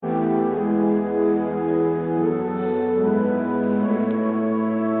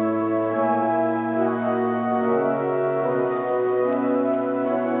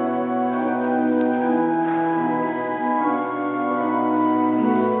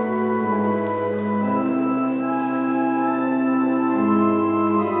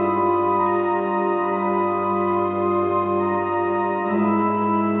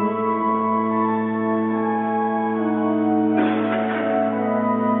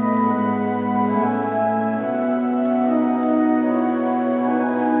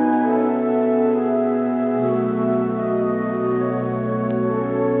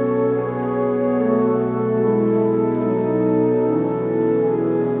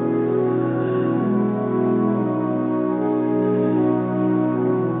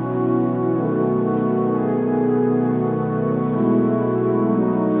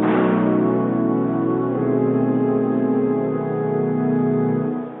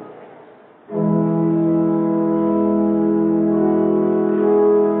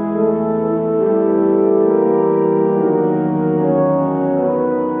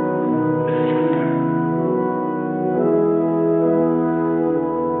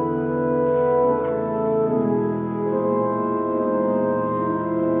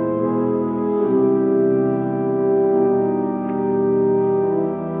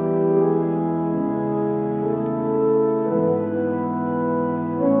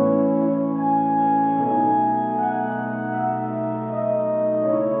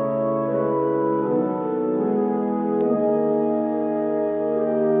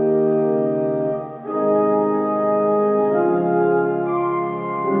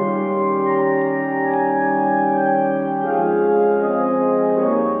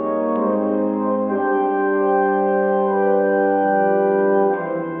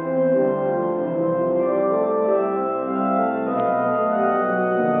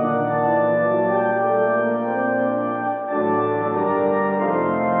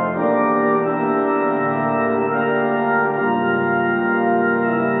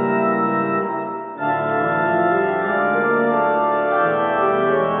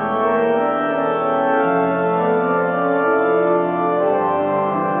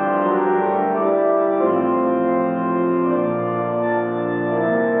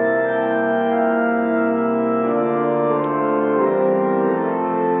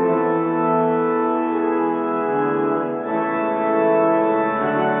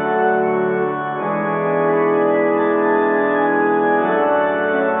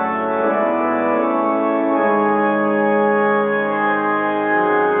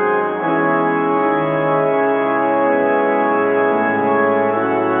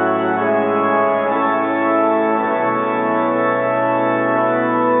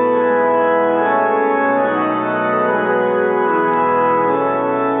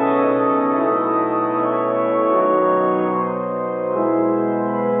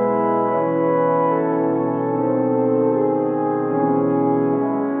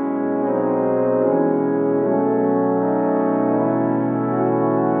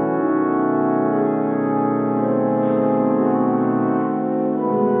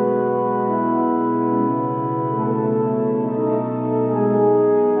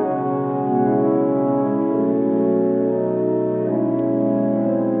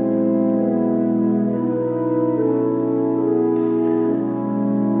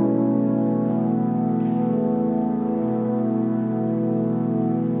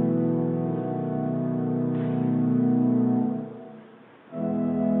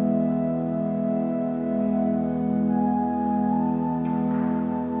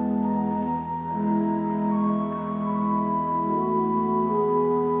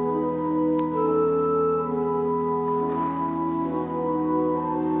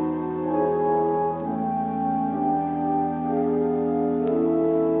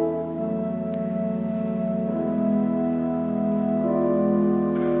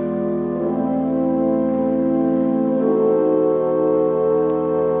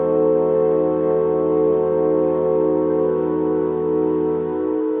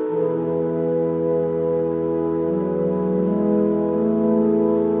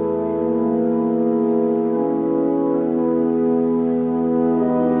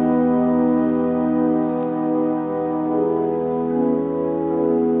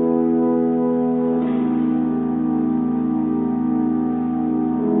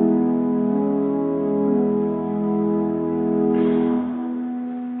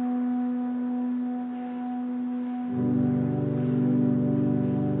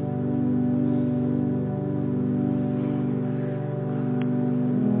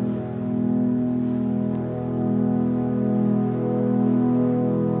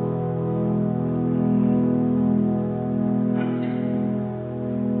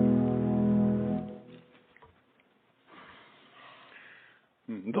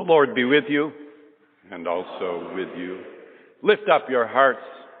Lord be with you, and also with you. Lift up your hearts.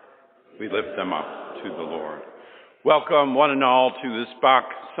 We lift them up to the Lord. Welcome one and all to this Bach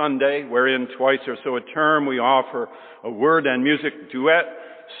Sunday, wherein twice or so a term we offer a word and music duet,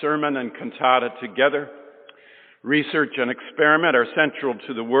 sermon and cantata together. Research and experiment are central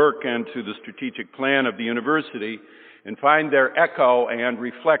to the work and to the strategic plan of the university and find their echo and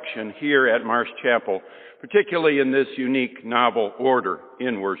reflection here at Marsh Chapel, particularly in this unique novel order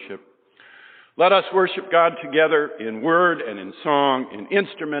in worship. Let us worship God together in word and in song, in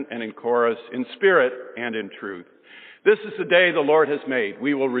instrument and in chorus, in spirit and in truth. This is the day the Lord has made.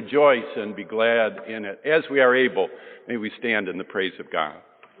 We will rejoice and be glad in it. As we are able, may we stand in the praise of God.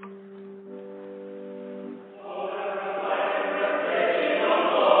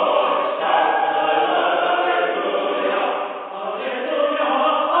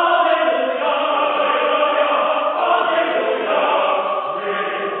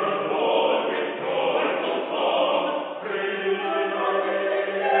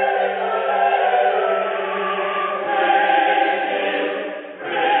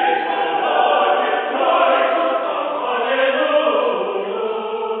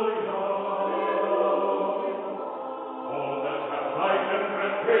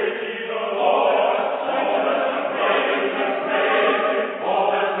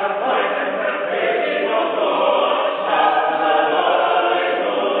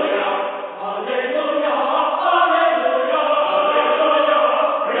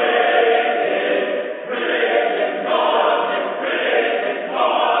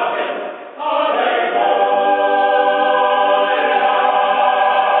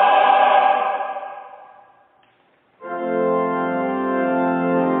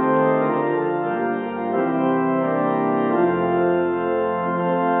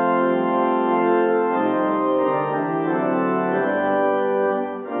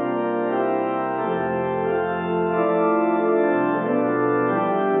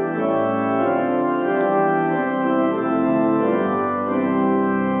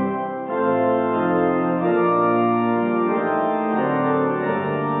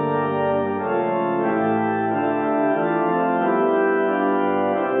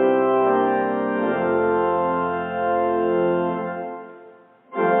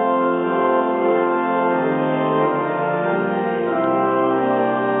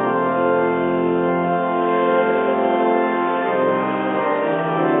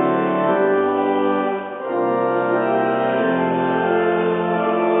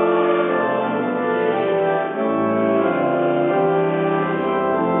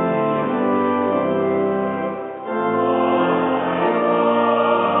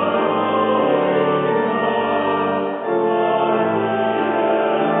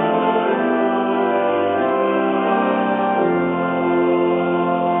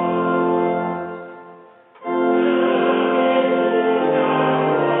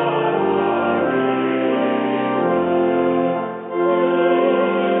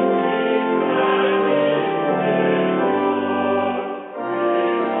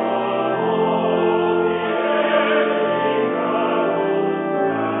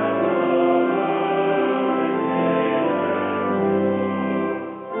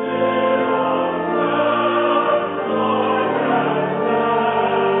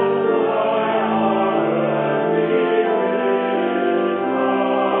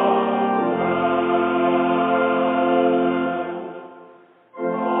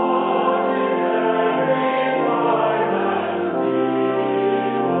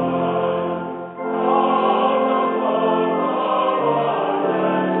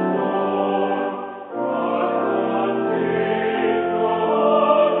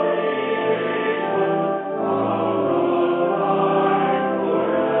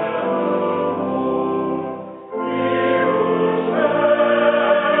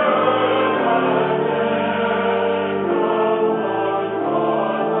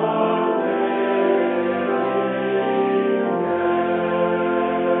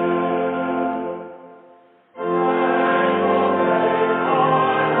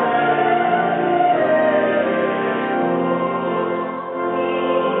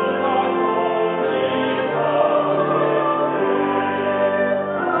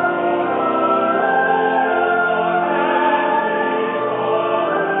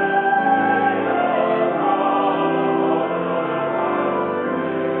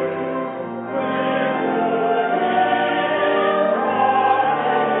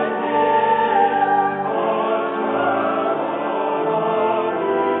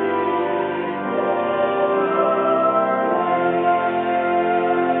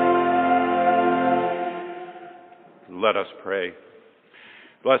 Let us pray.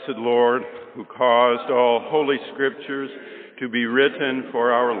 Blessed Lord, who caused all holy scriptures to be written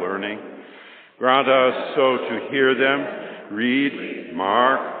for our learning, grant us so to hear them, read,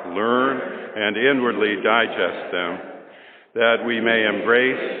 mark, learn, and inwardly digest them, that we may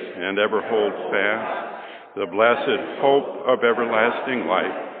embrace and ever hold fast the blessed hope of everlasting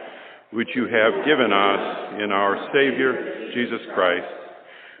life, which you have given us in our Savior, Jesus Christ,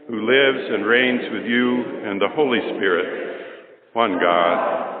 who lives and reigns with you and the Holy Spirit, one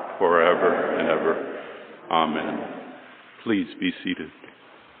God, forever and ever. Amen. Please be seated.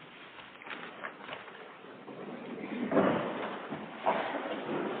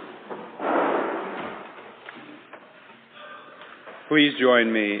 Please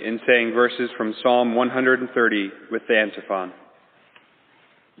join me in saying verses from Psalm 130 with the antiphon.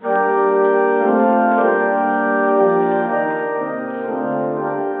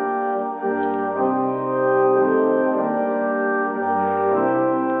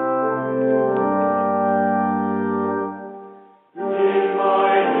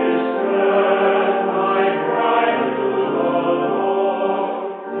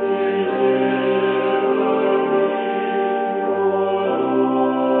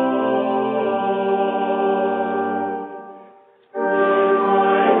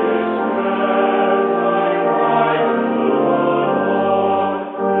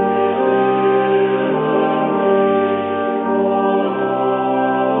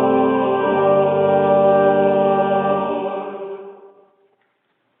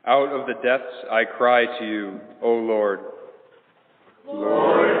 Depths I cry to you, O Lord.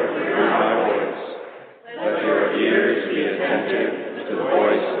 Lord, hear my voice. Let your ears be attentive to the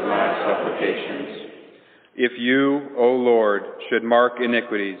voice of my supplications. If you, O Lord, should mark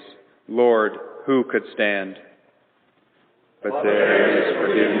iniquities, Lord, who could stand? But there is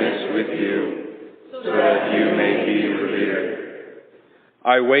forgiveness with you, so that you may be revered.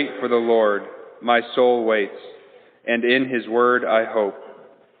 I wait for the Lord, my soul waits, and in his word I hope.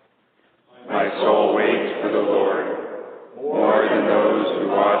 My soul waits for the Lord, more than those who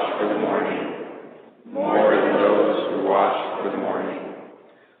watch for the morning, more than those who watch for the morning.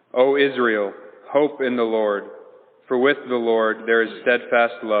 O Israel, hope in the Lord, for with the Lord there is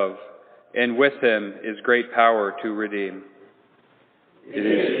steadfast love, and with him is great power to redeem. It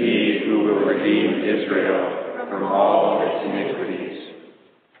is he who will redeem Israel from all its iniquities.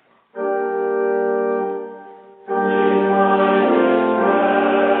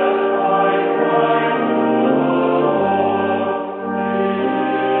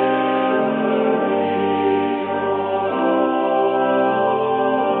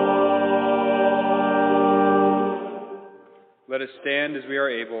 Let us stand as we are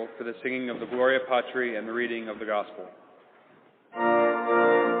able for the singing of the Gloria Patri and the reading of the Gospel.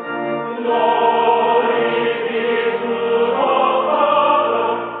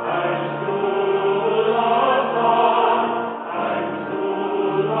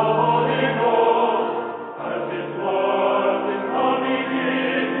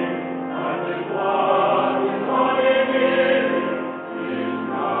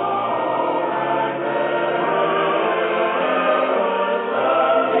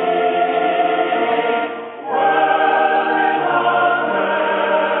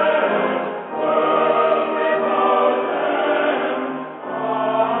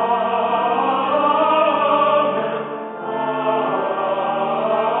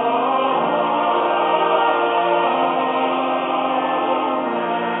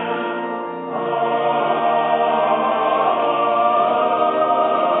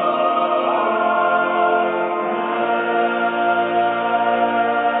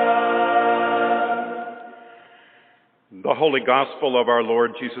 Holy Gospel of our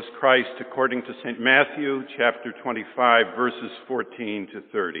Lord Jesus Christ according to St. Matthew, chapter 25, verses 14 to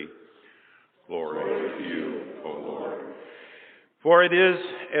 30. Glory to you, O Lord. For it is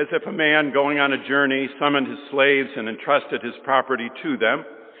as if a man going on a journey summoned his slaves and entrusted his property to them.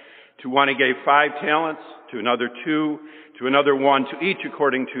 To one he gave 5 talents, to another 2, to another 1, to each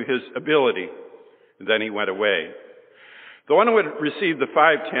according to his ability. And then he went away. The one who had received the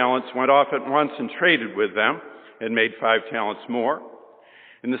 5 talents went off at once and traded with them, and made 5 talents more.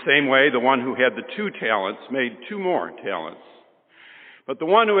 In the same way, the one who had the 2 talents made 2 more talents. But the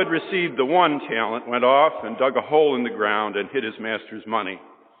one who had received the 1 talent went off and dug a hole in the ground and hid his master's money.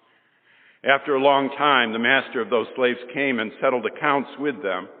 After a long time, the master of those slaves came and settled accounts with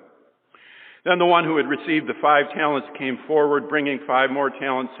them. Then the one who had received the 5 talents came forward, bringing 5 more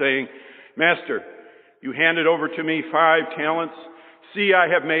talents, saying, Master, you handed over to me 5 talents. See, I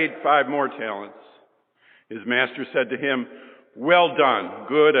have made 5 more talents. His master said to him, Well done,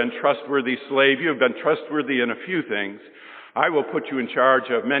 good and trustworthy slave. You have been trustworthy in a few things. I will put you in charge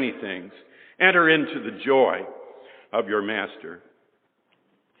of many things. Enter into the joy of your master."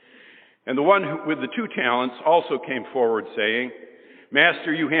 And the one with the 2 talents also came forward, saying,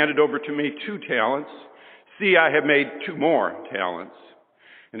 "Master, you handed over to me 2 talents. See, I have made 2 more talents."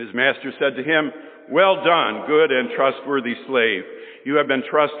 And his master said to him, "Well done, good and trustworthy slave. You have been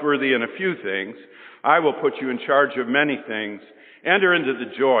trustworthy in a few things. I will put you in charge of many things. Enter into the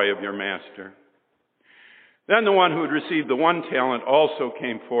joy of your master." Then the one who had received the 1 talent also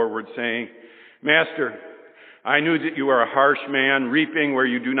came forward, saying, "Master, I knew that you are a harsh man, reaping where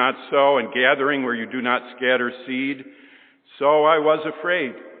you do not sow and gathering where you do not scatter seed. So I was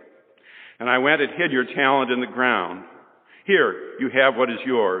afraid, and I went and hid your talent in the ground. Here, you have what is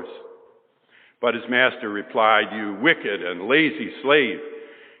yours." But his master replied, "You wicked and lazy slave.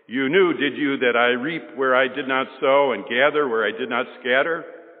 You knew, did you, that I reap where I did not sow and gather where I did not scatter?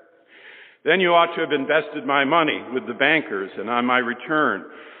 Then you ought to have invested my money with the bankers, and on my return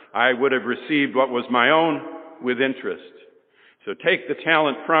I would have received what was my own with interest. So take the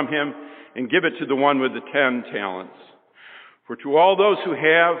talent from him and give it to the one with the 10 talents. For to all those who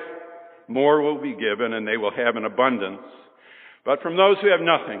have, more will be given, and they will have an abundance. But from those who have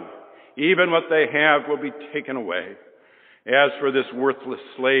nothing, even what they have will be taken away. As for this worthless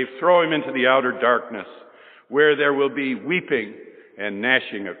slave, throw him into the outer darkness, where there will be weeping and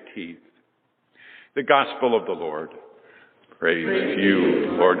gnashing of teeth." The Gospel of the Lord. Praise to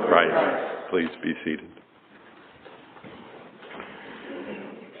you, Lord Christ. Please be seated.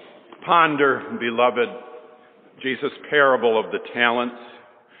 Ponder, beloved, Jesus' parable of the talents.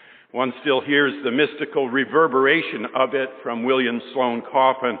 One still hears the mystical reverberation of it from William Sloane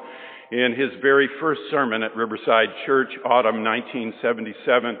Coffin in his very first sermon at Riverside Church, autumn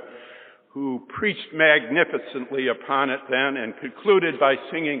 1977, who preached magnificently upon it then and concluded by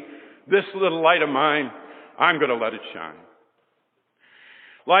singing, "This little light of mine, I'm going to let it shine."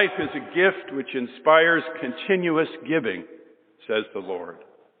 Life is a gift which inspires continuous giving, says the Lord.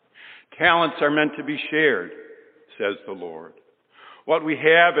 Talents are meant to be shared, says the Lord. What we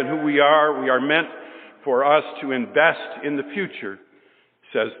have and who we are meant for us to invest in the future,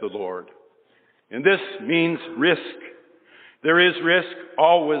 says the Lord. And this means risk. There is risk,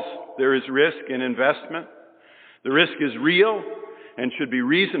 always there is risk in investment. The risk is real and should be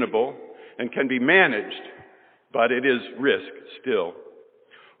reasonable and can be managed, but it is risk still.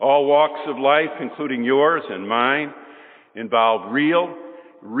 All walks of life, including yours and mine, involve real,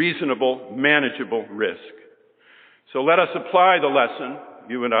 reasonable, manageable risk. So let us apply the lesson,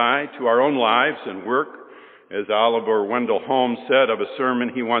 you and I, to our own lives and work. As Oliver Wendell Holmes said of a sermon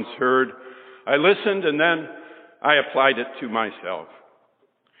he once heard, "I listened and then I applied it to myself."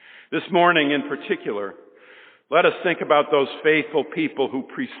 This morning in particular, let us think about those faithful people who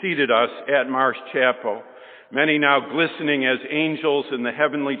preceded us at Marsh Chapel, many now glistening as angels in the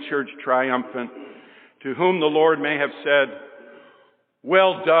heavenly church triumphant, to whom the Lord may have said,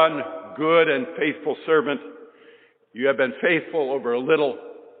 "Well done, good and faithful servant. You have been faithful over a little.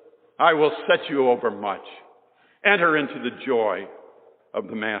 I will set you over much. Enter into the joy of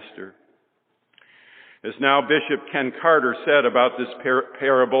the Master." As now Bishop Ken Carter said about this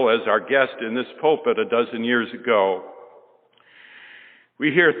parable as our guest in this pulpit a dozen years ago,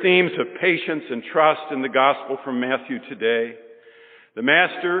 we hear themes of patience and trust in the gospel from Matthew today. The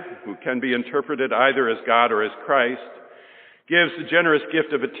Master, who can be interpreted either as God or as Christ, gives the generous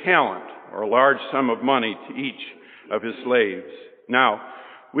gift of a talent or a large sum of money to each of his slaves. Now,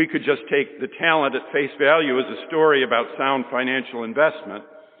 we could just take the talent at face value as a story about sound financial investment,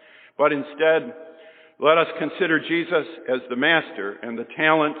 but instead, let us consider Jesus as the Master and the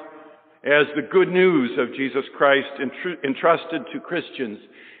talent as the good news of Jesus Christ entrusted to Christians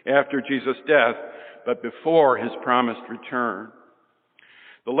after Jesus' death, but before his promised return.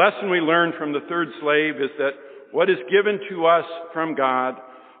 The lesson we learn from the third slave is that what is given to us from God,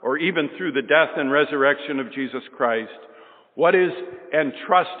 or even through the death and resurrection of Jesus Christ, what is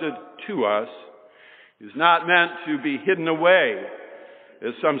entrusted to us is not meant to be hidden away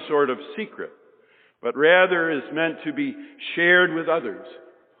as some sort of secret, but rather is meant to be shared with others.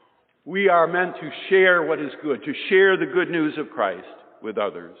 We are meant to share what is good, to share the good news of Christ with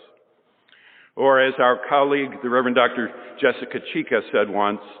others. Or as our colleague, the Reverend Dr. Jessica Chica said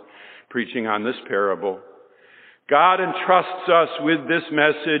once, preaching on this parable, God entrusts us with this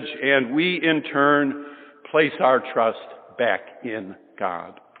message, and we in turn place our trust back in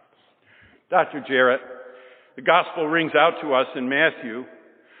God. Dr. Jarrett, the gospel rings out to us in Matthew,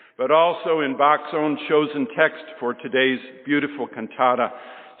 but also in Bach's own chosen text for today's beautiful cantata,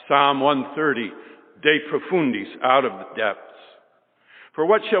 Psalm 130, De Profundis, out of the depths. For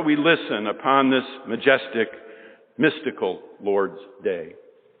what shall we listen upon this majestic mystical Lord's Day.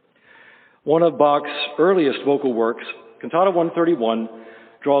 One of Bach's earliest vocal works, Cantata 131,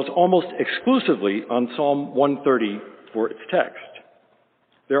 draws almost exclusively on Psalm 130 for its text.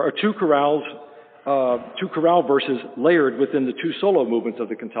 There are two chorale verses layered within the two solo movements of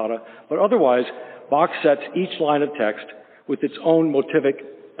the cantata, but otherwise, Bach sets each line of text with its own motivic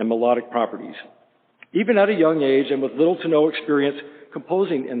and melodic properties. Even at a young age and with little to no experience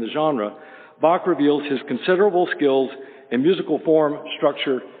composing in the genre, Bach reveals his considerable skills in musical form,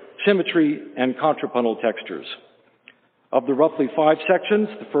 structure, symmetry, and contrapuntal textures. Of the roughly 5 sections,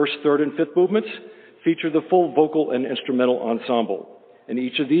 the first, third, and fifth movements feature the full vocal and instrumental ensemble. And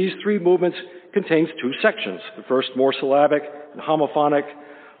each of these 3 movements contains 2 sections, the first more syllabic and homophonic,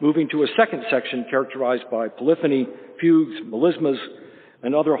 moving to a second section characterized by polyphony, fugues, melismas,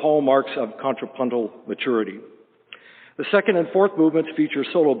 and other hallmarks of contrapuntal maturity. The second and fourth movements feature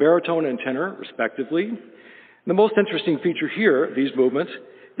solo baritone and tenor, respectively. The most interesting feature here, these movements,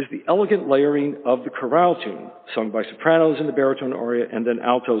 is the elegant layering of the chorale tune, sung by sopranos in the baritone aria and then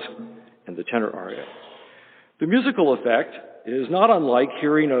altos in the tenor aria. The musical effect is not unlike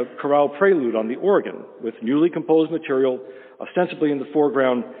hearing a chorale prelude on the organ, with newly composed material ostensibly in the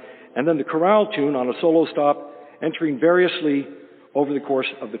foreground, and then the chorale tune on a solo stop entering variously over the course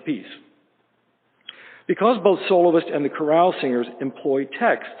of the piece. Because both soloist and the chorale singers employ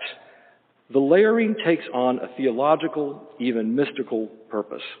texts, the layering takes on a theological, even mystical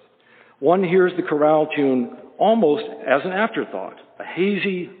purpose. One hears the chorale tune almost as an afterthought, a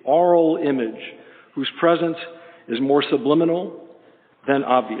hazy aural image whose presence is more subliminal than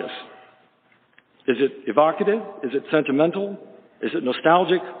obvious. Is it evocative? Is it sentimental? Is it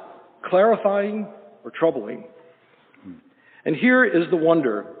nostalgic, clarifying, or troubling? And here is the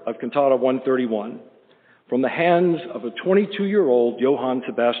wonder of Cantata 131. From the hands of a 22-year-old Johann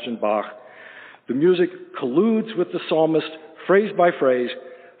Sebastian Bach, the music colludes with the psalmist phrase by phrase,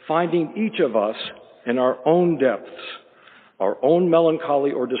 finding each of us in our own depths, our own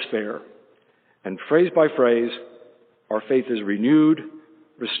melancholy or despair. And phrase by phrase, our faith is renewed,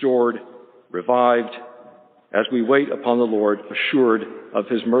 restored, revived, as we wait upon the Lord, assured of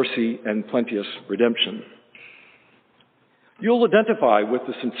his mercy and plenteous redemption. You'll identify with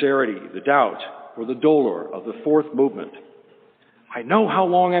the sincerity, the doubt, or the dolor of the fourth movement. I know how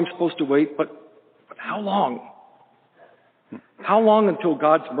long I'm supposed to wait, but how long? How long until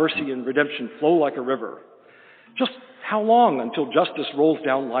God's mercy and redemption flow like a river? Just how long until justice rolls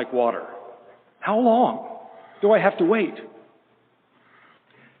down like water? How long do I have to wait?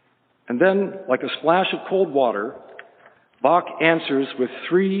 And then, like a splash of cold water, Bach answers with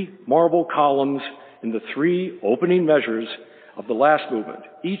 3 marble columns in the 3 opening measures of the last movement,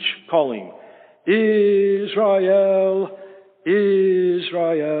 each calling, Israel,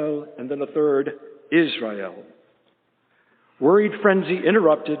 Israel, and then a third, Israel. Worried frenzy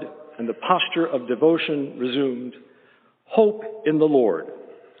interrupted and the posture of devotion resumed. Hope in the Lord,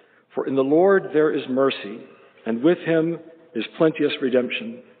 for in the Lord there is mercy, and with him is plenteous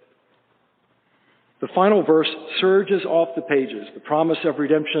redemption. The final verse surges off the pages, the promise of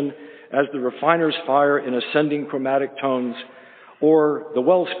redemption as the refiner's fire in ascending chromatic tones, or the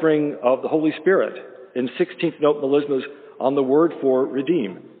wellspring of the Holy Spirit in 16th note melismas on the word for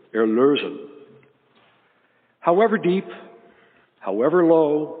redeem, erlösen. However deep, however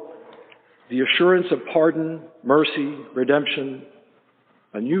low, the assurance of pardon, mercy, redemption,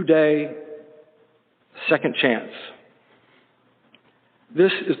 a new day, second chance.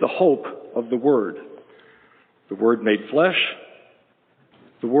 This is the hope of the Word made flesh,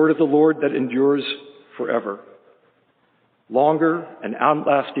 the Word of the Lord that endures forever, longer and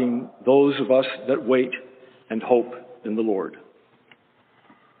outlasting those of us that wait and hope in the Lord.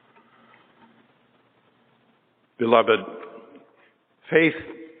 Beloved, faith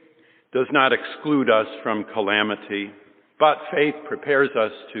does not exclude us from calamity, but faith prepares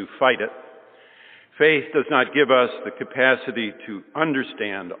us to fight it. Faith does not give us the capacity to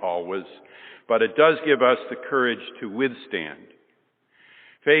understand always, but it does give us the courage to withstand.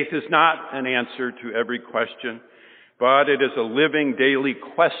 Faith is not an answer to every question, but it is a living daily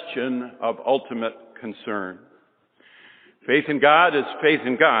question of ultimate concern. Faith in God is faith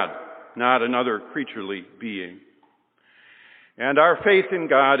in God, not another creaturely being. And our faith in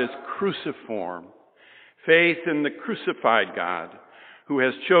God is cruciform, faith in the crucified God who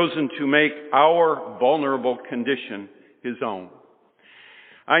has chosen to make our vulnerable condition his own.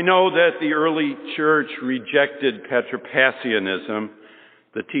 I know that the early church rejected Patripassianism,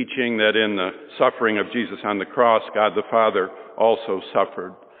 the teaching that in the suffering of Jesus on the cross, God the Father also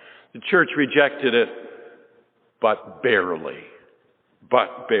suffered. The church rejected it, but barely.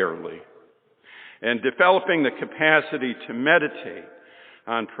 and developing the capacity to meditate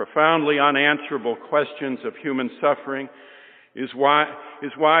on profoundly unanswerable questions of human suffering is why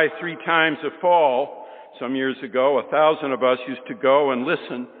 3 times a fall, some years ago, 1,000 of us used to go and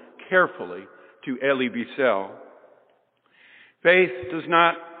listen carefully to Elie Wiesel. Faith does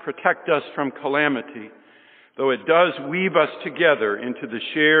not protect us from calamity, though it does weave us together into the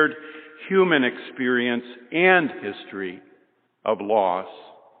shared human experience and history of loss.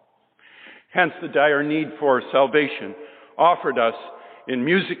 Hence the dire need for salvation offered us in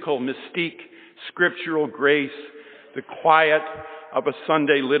musical mystique, scriptural grace, the quiet of a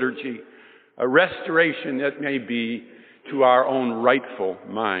Sunday liturgy, a restoration that may be to our own rightful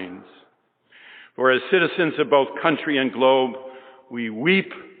minds. For as citizens of both country and globe, we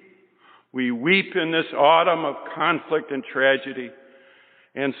weep in this autumn of conflict and tragedy,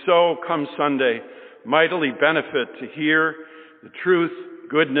 and so, come Sunday, mightily benefit to hear the truth,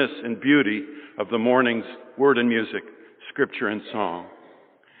 goodness, and beauty of the morning's word and music, scripture and song.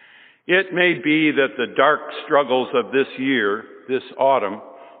 It may be that the dark struggles of this year, this autumn,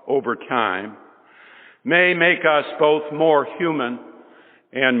 over time, may make us both more human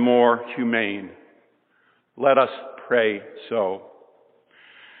and more humane. Let us pray so.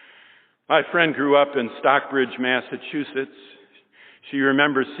 My friend grew up in Stockbridge, Massachusetts. She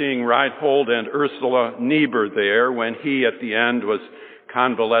remembers seeing Reinhold and Ursula Niebuhr there when he, at the end, was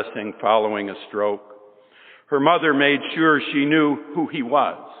convalescing following a stroke. Her mother made sure she knew who he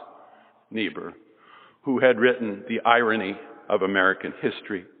was, Niebuhr, who had written The Irony of American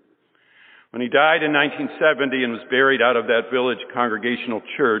History. When he died in 1970 and was buried out of that village congregational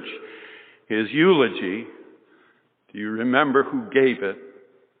church, his eulogy, do you remember who gave it,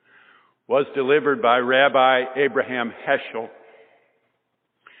 was delivered by Rabbi Abraham Heschel,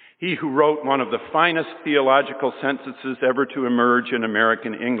 he who wrote one of the finest theological sentences ever to emerge in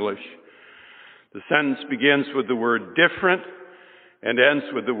American English. The sentence begins with the word different and ends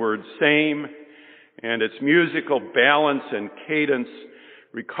with the word same, and its musical balance and cadence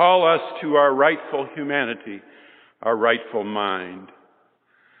recall us to our rightful humanity, our rightful mind.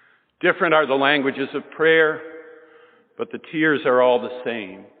 Different are the languages of prayer, but the tears are all the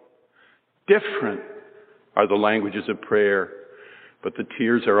same. Different are the languages of prayer, but the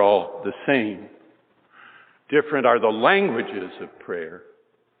tears are all the same. Different are the languages of prayer,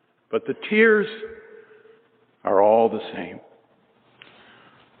 but the tears are all the same.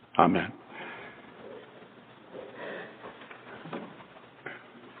 Amen.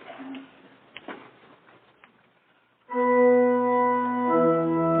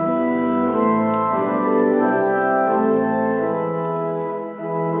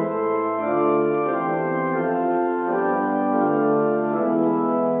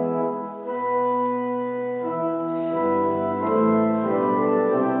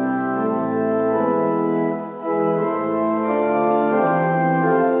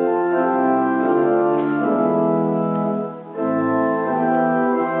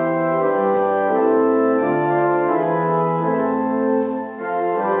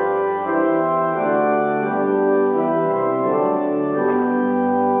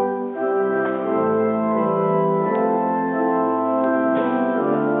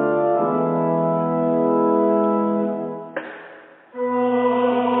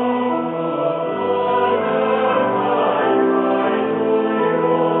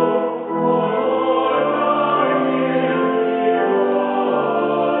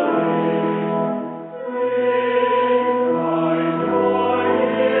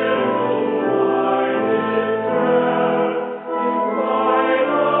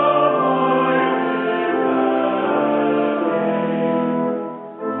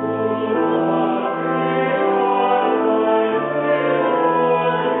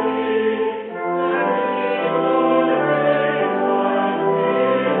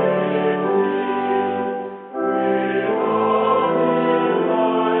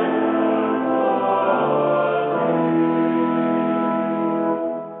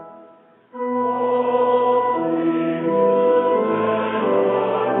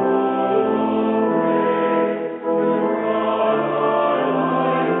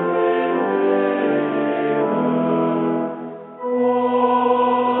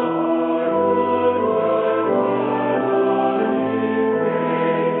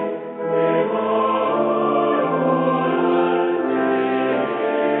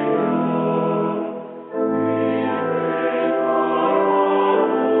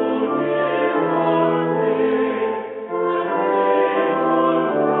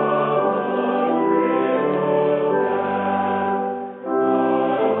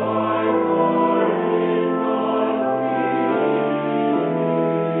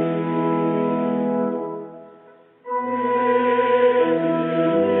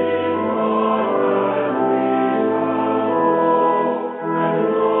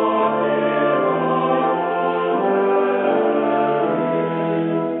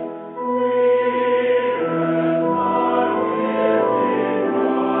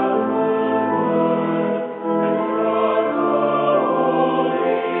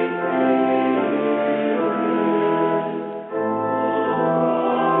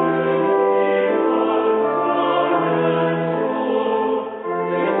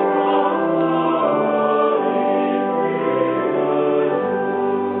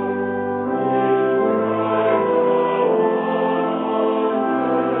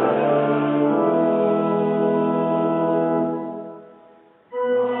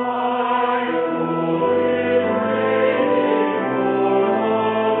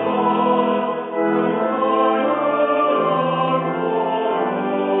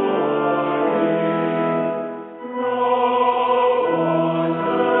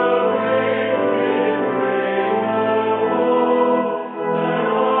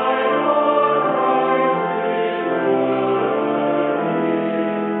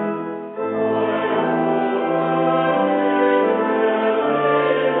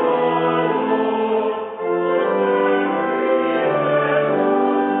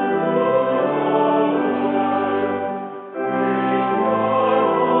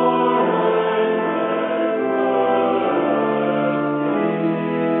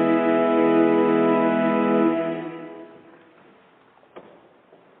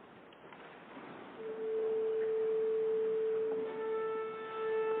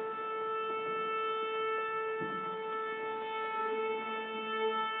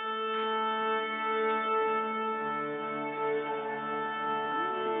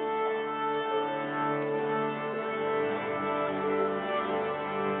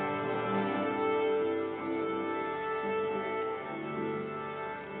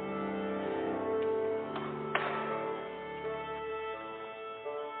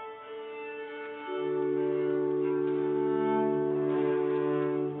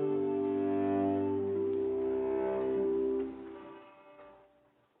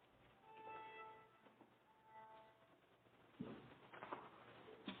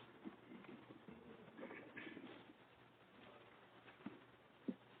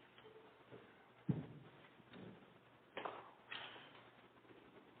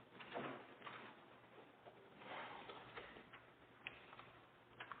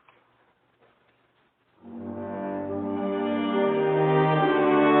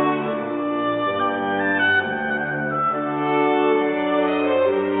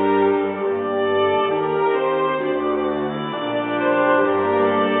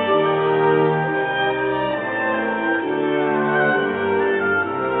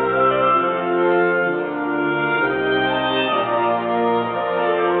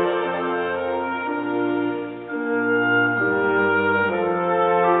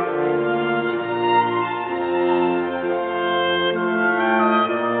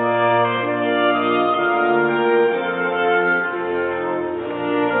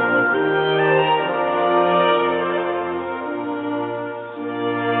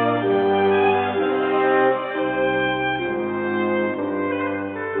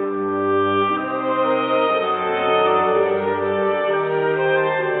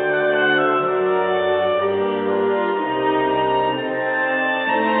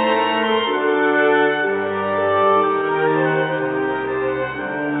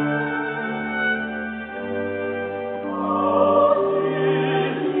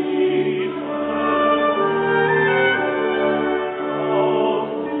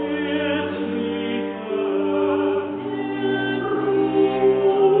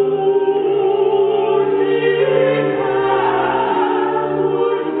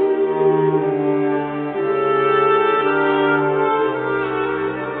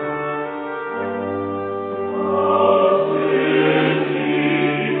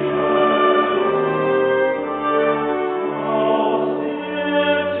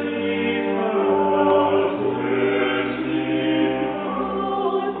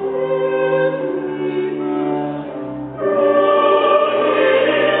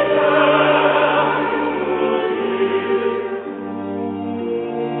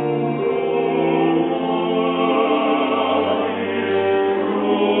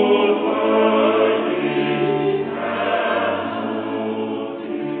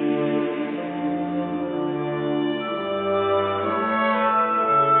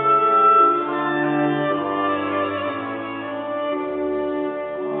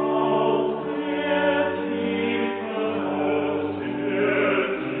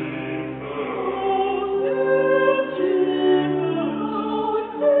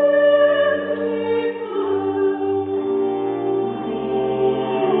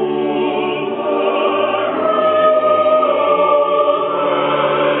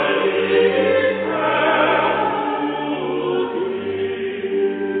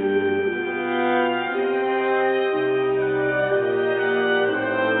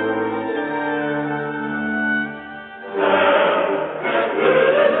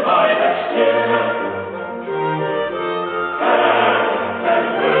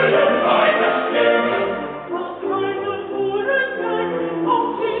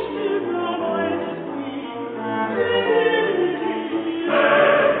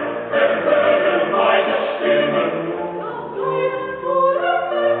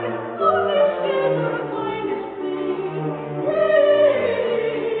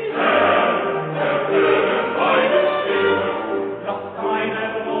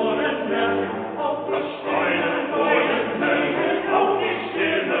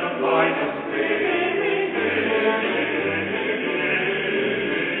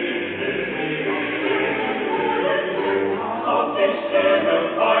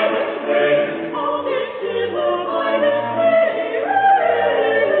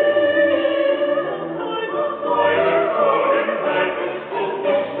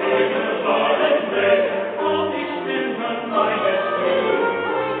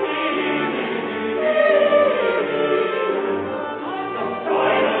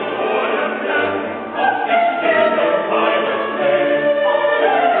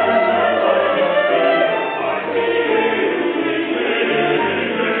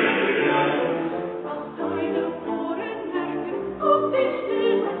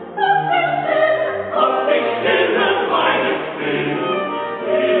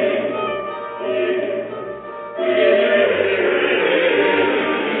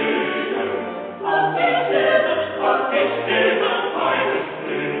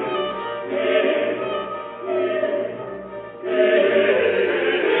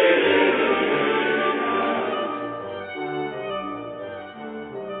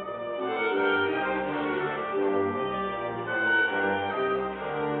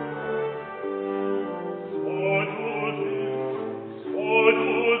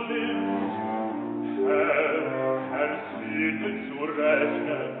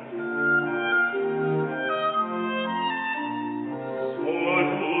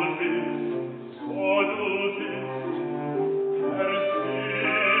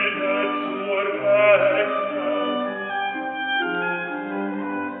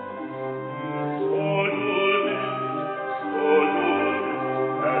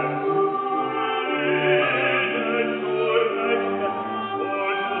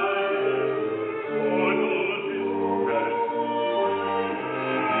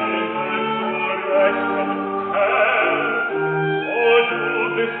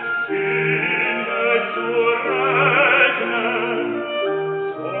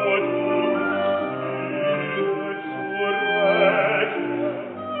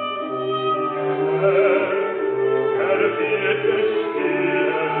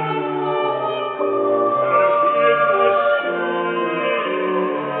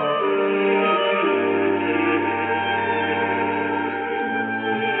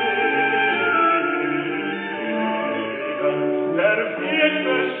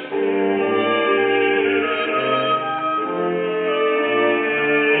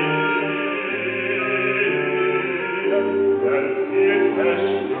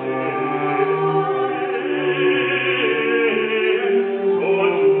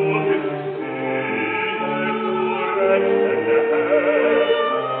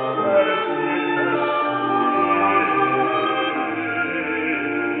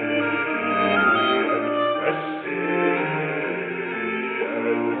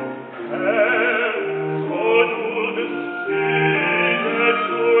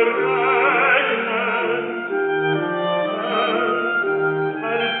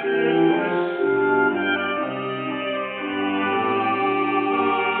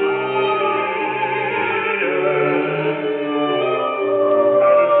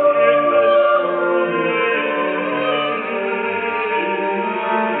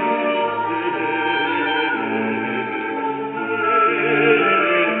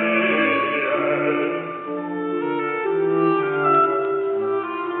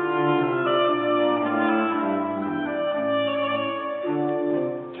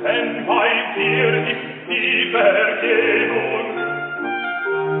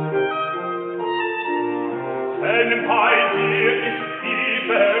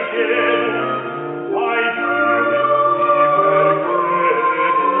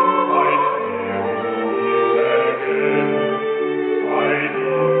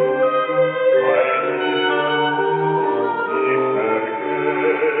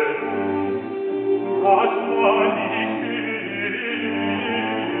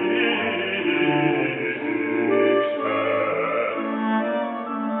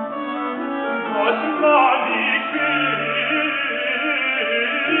 Was man nicht will,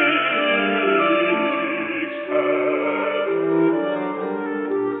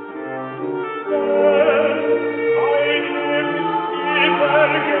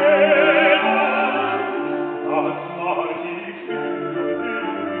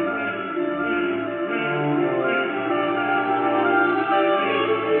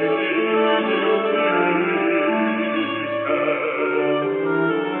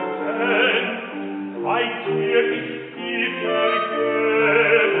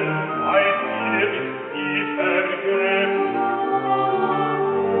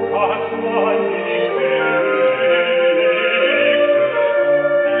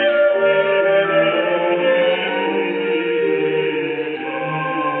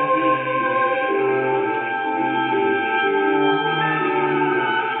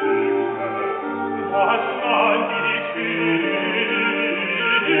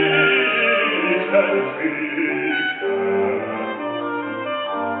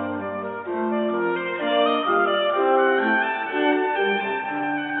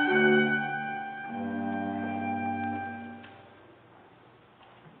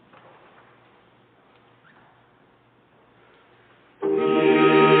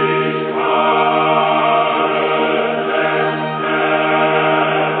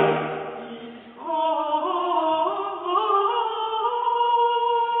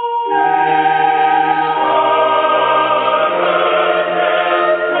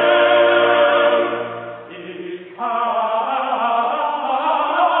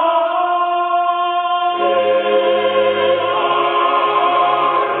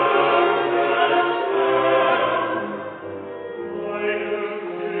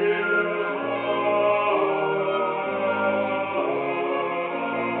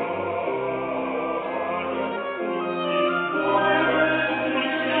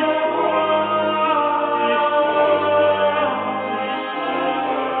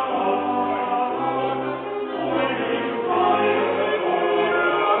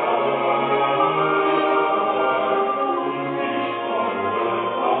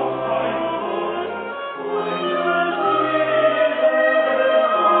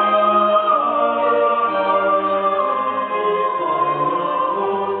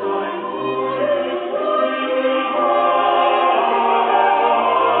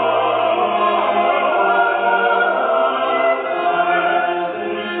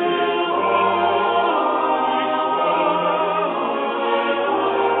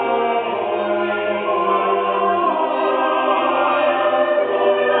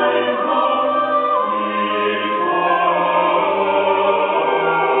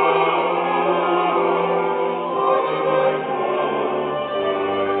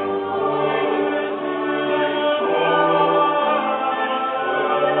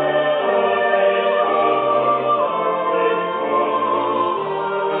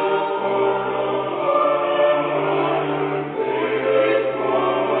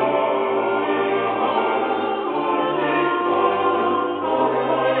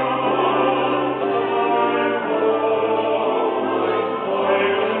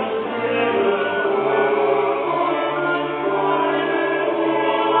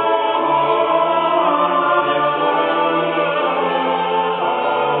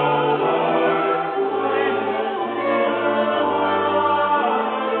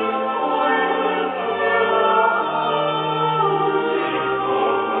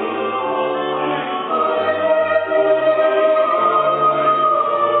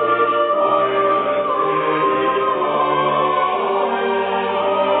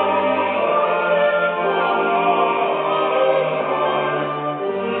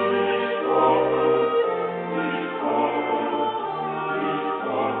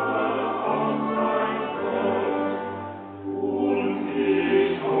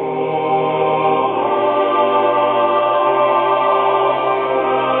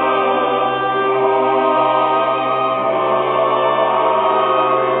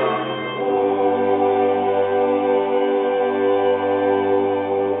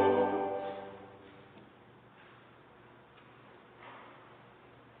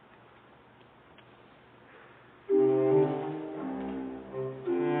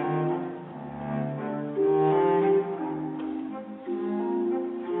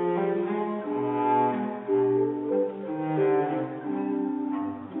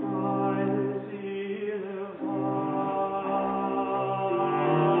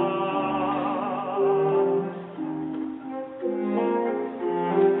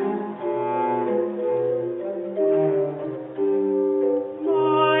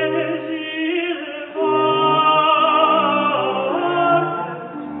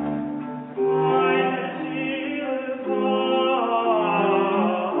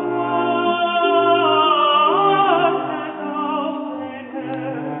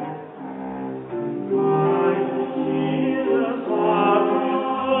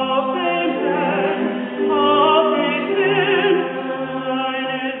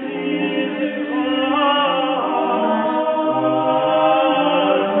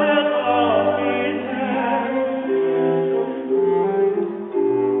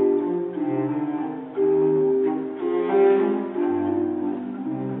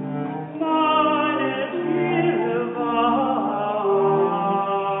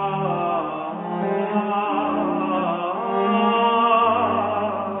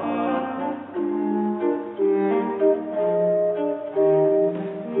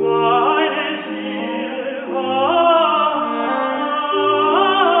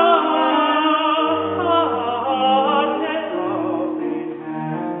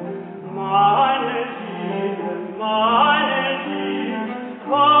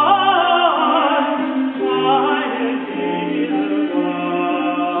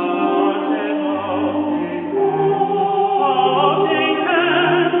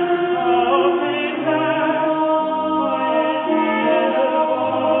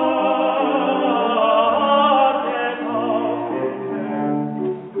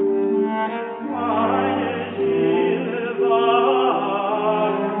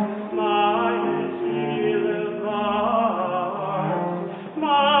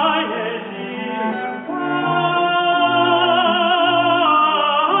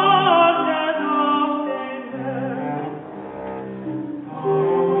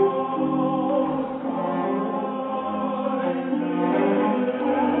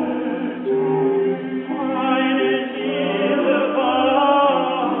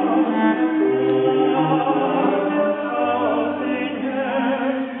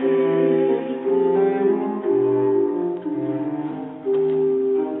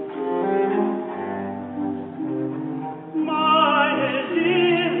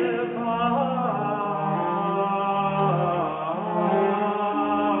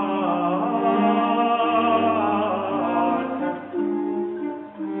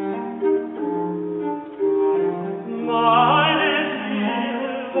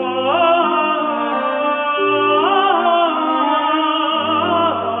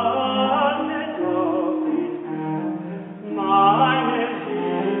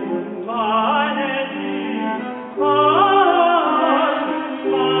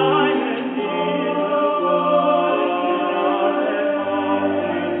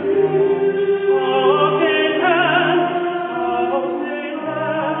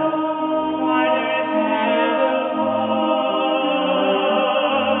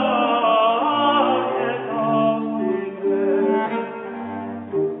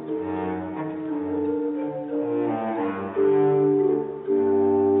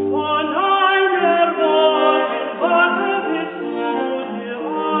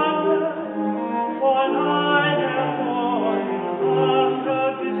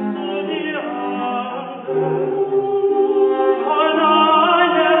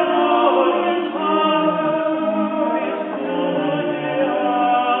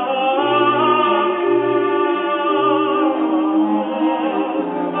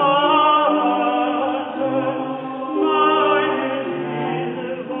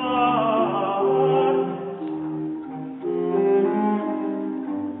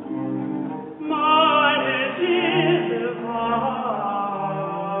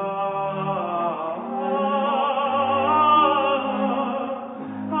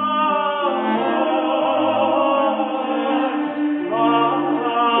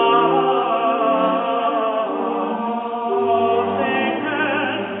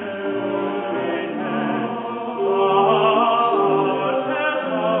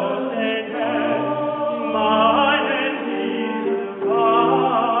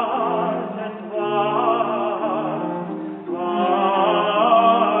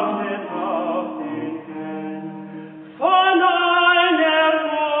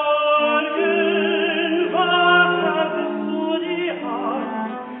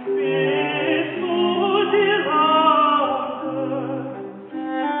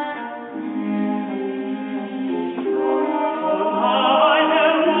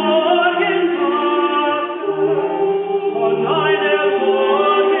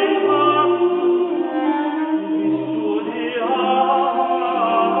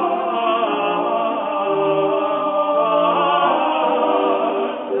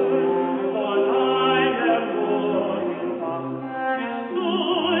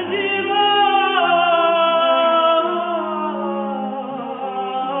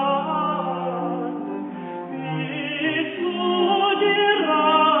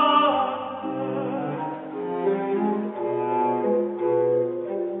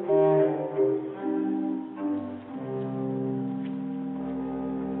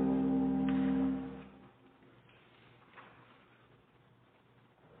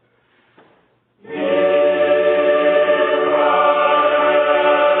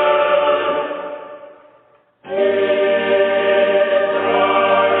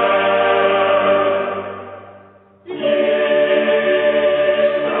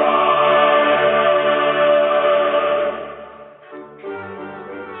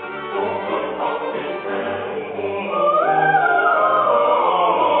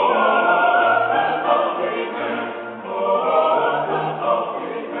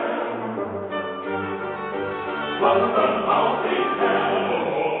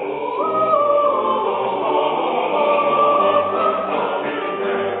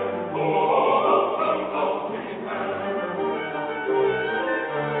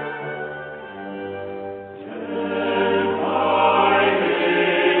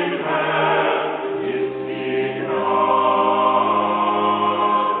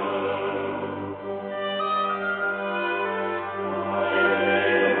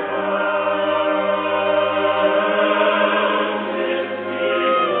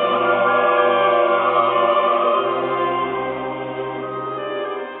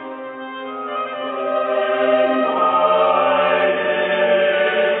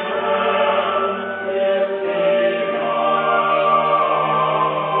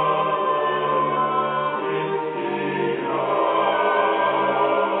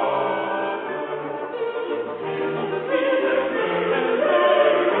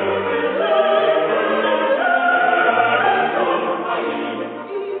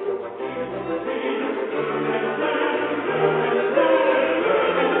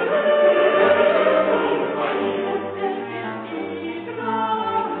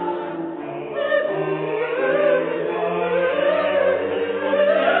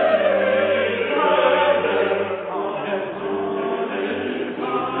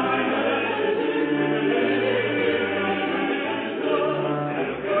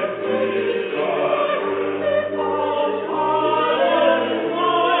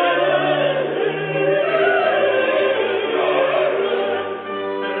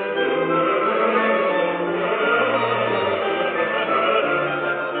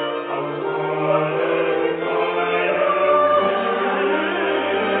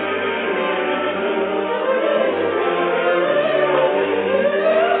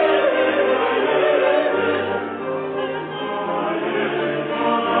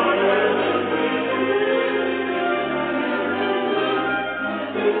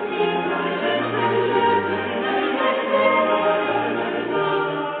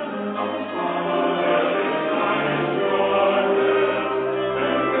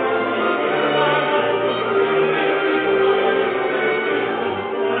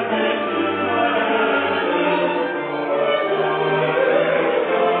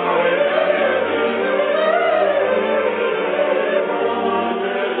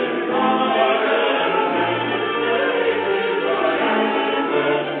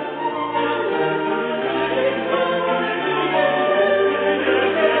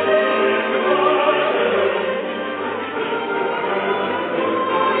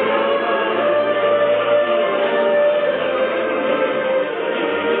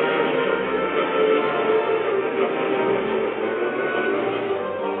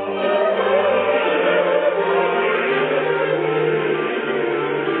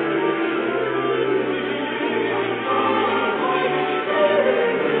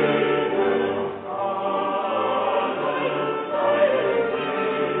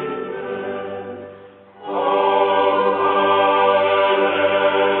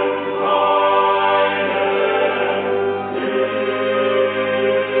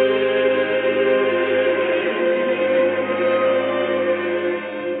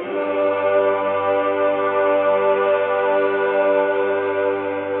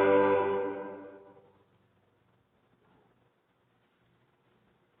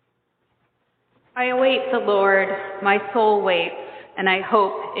 await the Lord, my soul waits, and I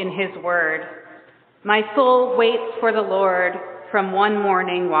hope in his word. My soul waits for the Lord from one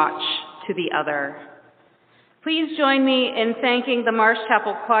morning watch to the other. Please join me in thanking the Marsh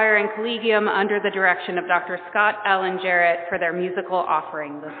Chapel Choir and Collegium under the direction of Dr. Scott Allen Jarrett for their musical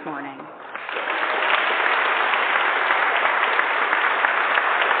offering this morning.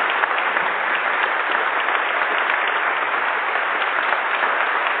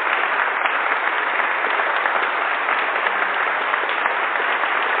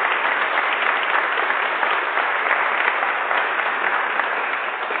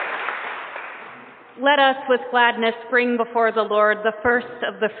 Let us with gladness bring before the Lord the first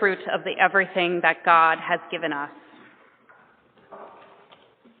of the fruit of the everything that God has given us.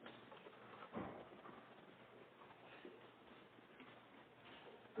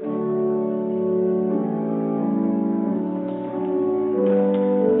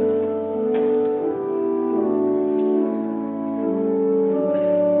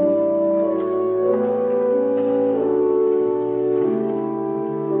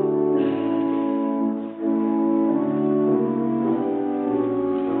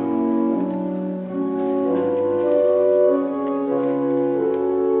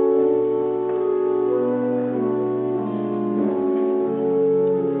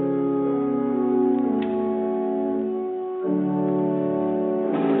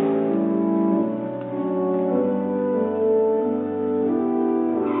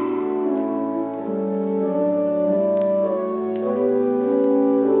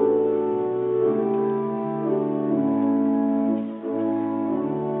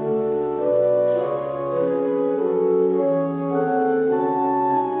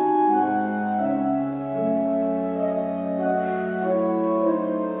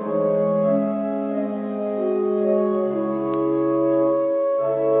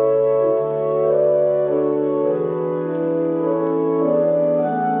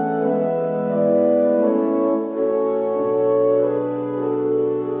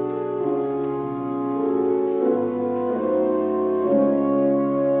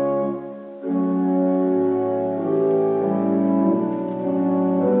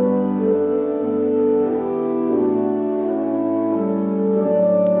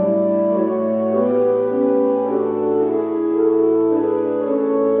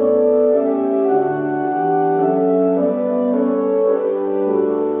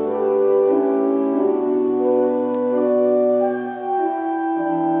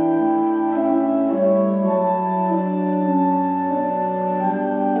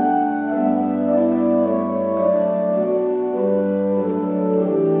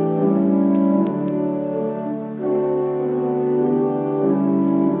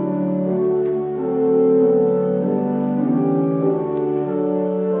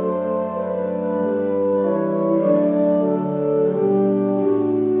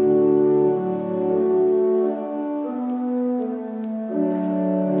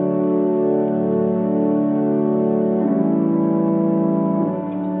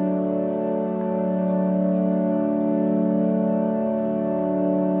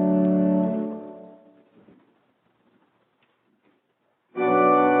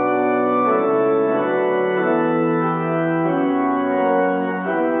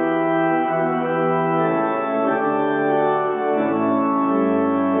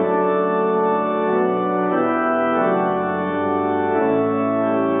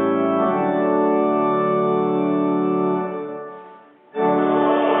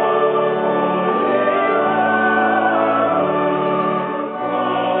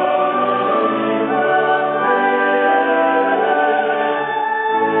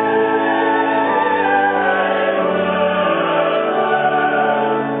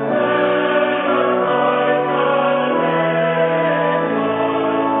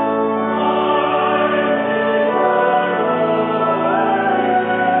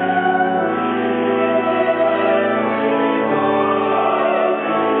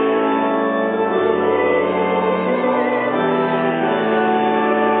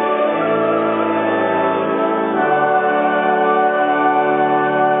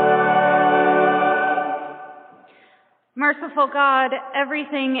 Merciful God,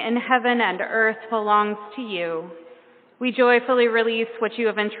 everything in heaven and earth belongs to you. We joyfully release what you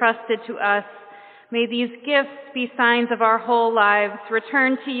have entrusted to us. May these gifts be signs of our whole lives,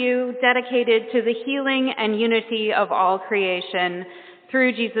 returned to you, dedicated to the healing and unity of all creation.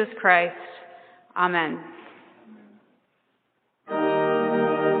 Through Jesus Christ. Amen.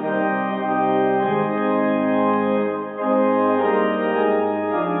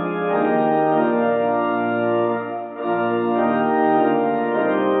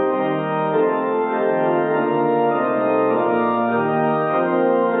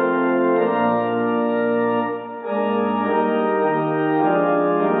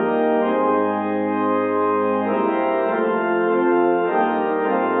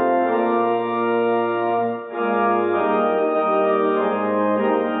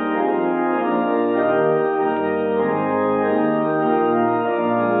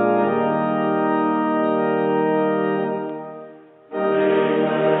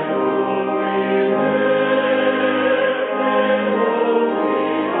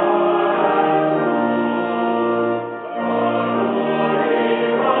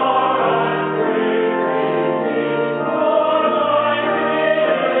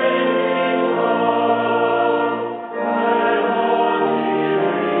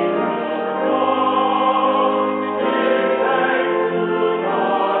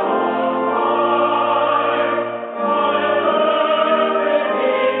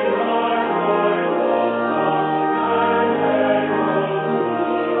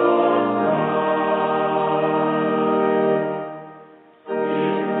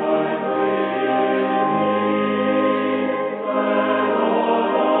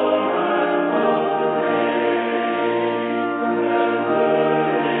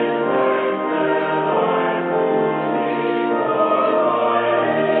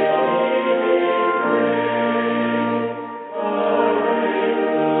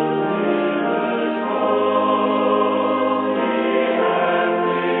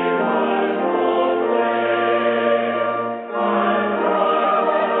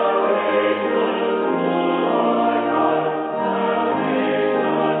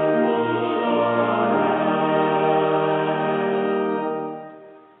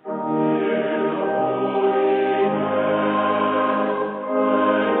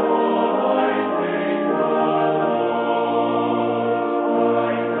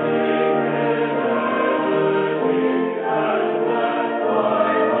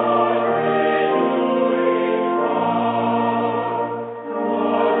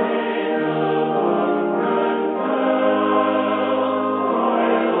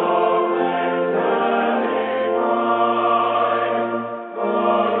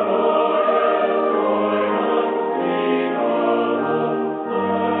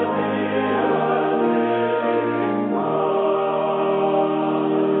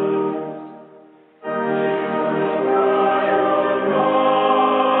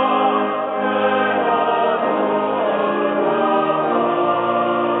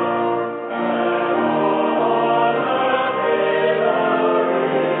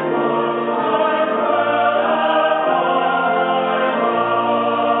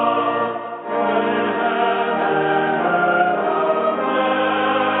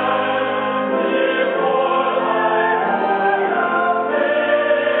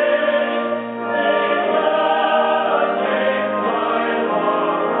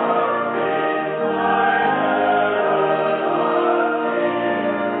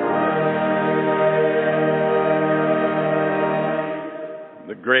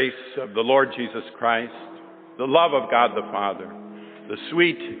 grace of the Lord Jesus Christ, the love of God the Father, the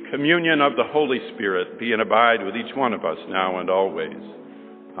sweet communion of the Holy Spirit be and abide with each one of us now and always.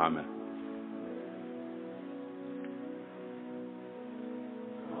 Amen.